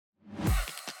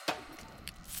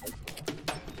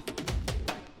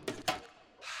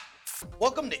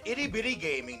Welcome to Itty Bitty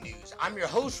Gaming News. I'm your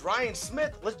host, Ryan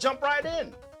Smith. Let's jump right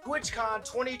in. TwitchCon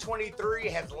 2023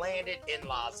 has landed in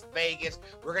Las Vegas.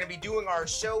 We're going to be doing our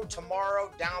show tomorrow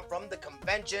down from the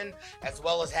convention, as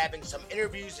well as having some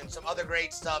interviews and some other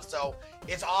great stuff. So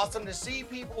it's awesome to see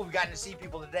people. We've gotten to see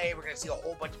people today. We're going to see a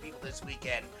whole bunch of people this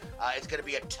weekend. It's going to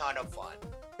be a ton of fun.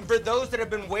 For those that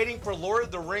have been waiting for Lord of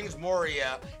the Rings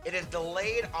Moria, it is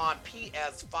delayed on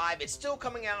PS5. It's still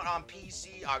coming out on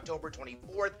PC October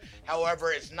 24th.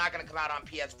 However, it's not going to come out on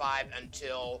PS5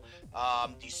 until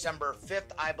December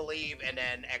 5th, I believe, and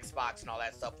then Xbox and all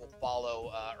that stuff will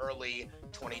follow early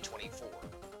 2024.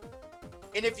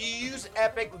 And if you use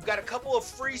Epic, we've got a couple of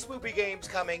free spoopy games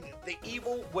coming. The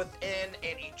Evil Within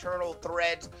and Eternal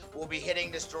Threads will be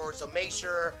hitting the store, so make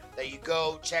sure that you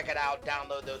go check it out,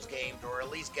 download those games, or at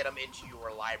least get them into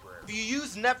your library. If you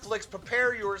use Netflix,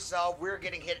 prepare yourself. We're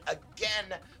getting hit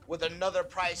again with another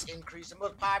price increase. The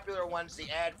most popular ones, the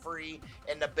ad-free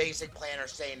and the basic plan, are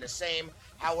staying the same.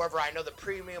 However, I know the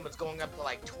premium is going up to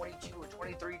like $22 or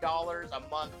 $23 a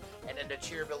month, and then the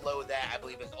tier below that, I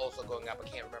believe, is also going up. I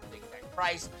can't remember the exact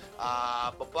price,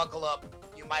 but buckle up.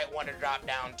 You might want to drop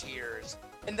down tiers.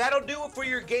 And that'll do it for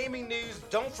your gaming news.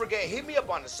 Don't forget, hit me up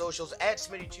on the socials at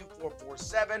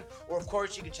Smitty2447, or of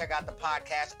course, you can check out the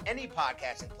podcast, any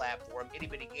podcasting platform, Itty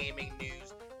Bitty Gaming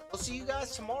News. We'll see you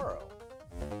guys tomorrow.